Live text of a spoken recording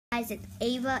guys, it's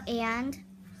Ava and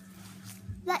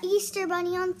the Easter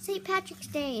Bunny on St. Patrick's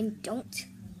Day. And don't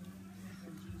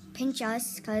pinch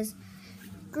us, because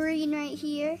green right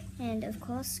here, and of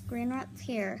course green right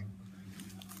here.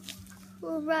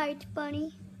 Right,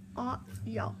 Bunny? Oh,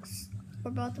 yes.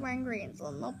 We're both wearing green,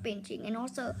 so no pinching. And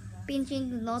also,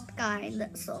 pinching is not kind,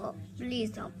 so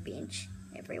please don't pinch,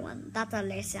 everyone. That's a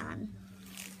lesson.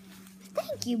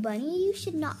 Thank you, Bunny. You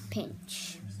should not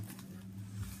pinch.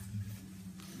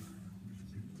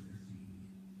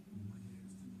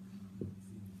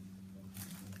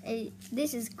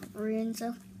 This is green,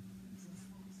 so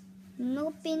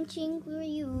no pinching for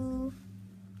you.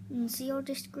 And see all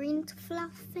this green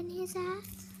fluff in his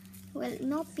ass? Well,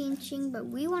 no pinching, but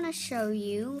we want to show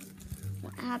you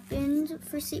what happened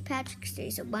for St. Patrick's Day.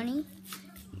 So, Bunny,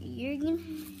 you're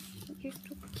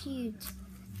so cute.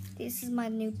 This is my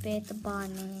new pet,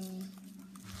 Bunny.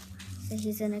 So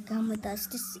he's gonna come with us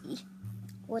to see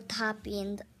what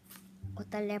happened, what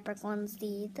the leprechauns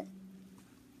did.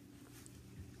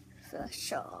 For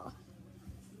sure.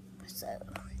 So,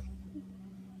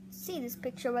 see this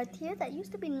picture right here? That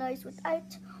used to be nice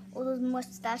without all those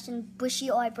mustache and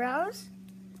bushy eyebrows.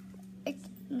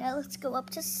 Now let's go up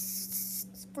to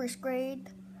first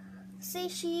grade. See,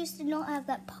 she used to not have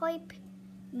that pipe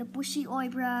and the bushy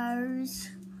eyebrows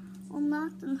on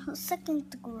that in her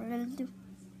second grade.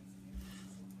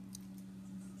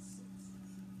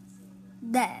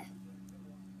 There.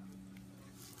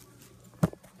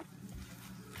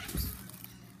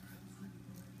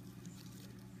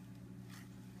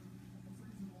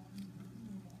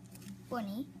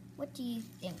 Bunny, what do you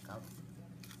think of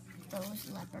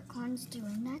those leprechauns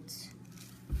doing that?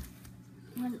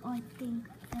 Well, I think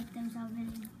that those are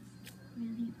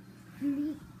really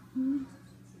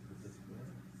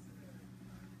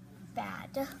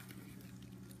bad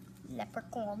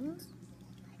leprechauns,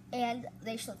 and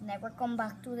they should never come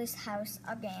back to this house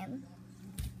again.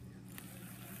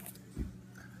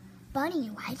 Bunny,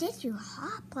 why did you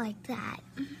hop like that?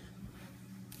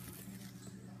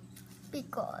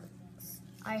 Because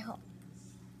I hope.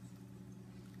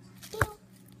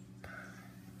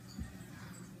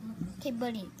 Okay,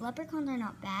 Bunny, leprechauns are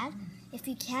not bad. If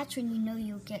you catch one, you know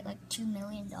you'll get like $2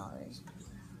 million.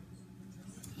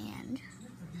 And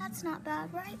that's not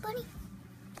bad, right, Bunny?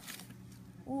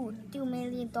 Ooh, $2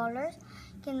 million?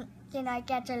 Can I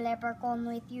catch a leprechaun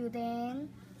with you then?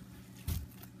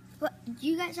 But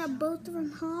you guys are both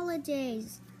from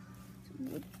holidays.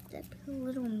 That's a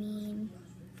little mean.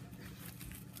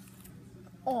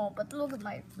 Oh, but look at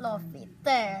my fluffy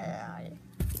tail.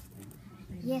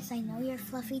 Yes, I know your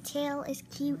fluffy tail is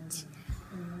cute.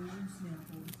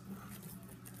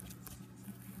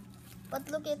 But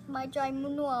look at my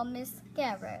ginormous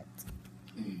carrot.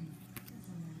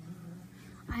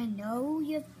 I know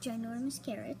you have ginormous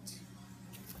carrot.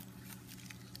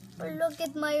 But look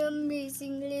at my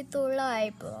amazing little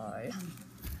eyeball.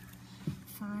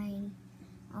 Fine.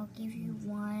 I'll give you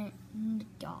 $1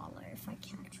 if I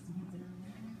catch one.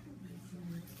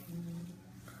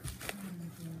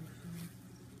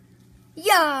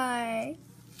 Yay!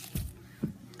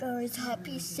 Guys,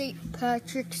 happy St.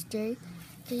 Patrick's Day.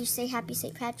 Can you say happy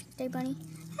St. Patrick's Day, Bunny?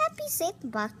 Happy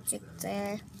St. Patrick's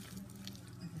Day.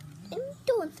 And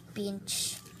don't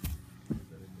pinch.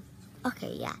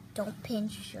 Okay, yeah, don't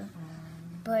pinch, sure.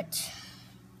 But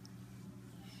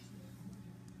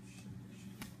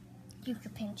you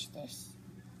could pinch this.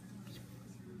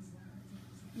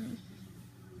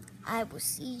 I will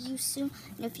see you soon.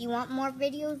 And if you want more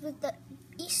videos with the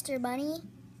Easter Bunny,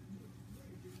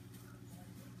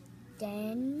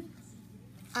 then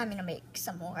I'm gonna make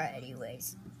some more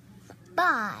anyways.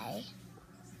 Bye.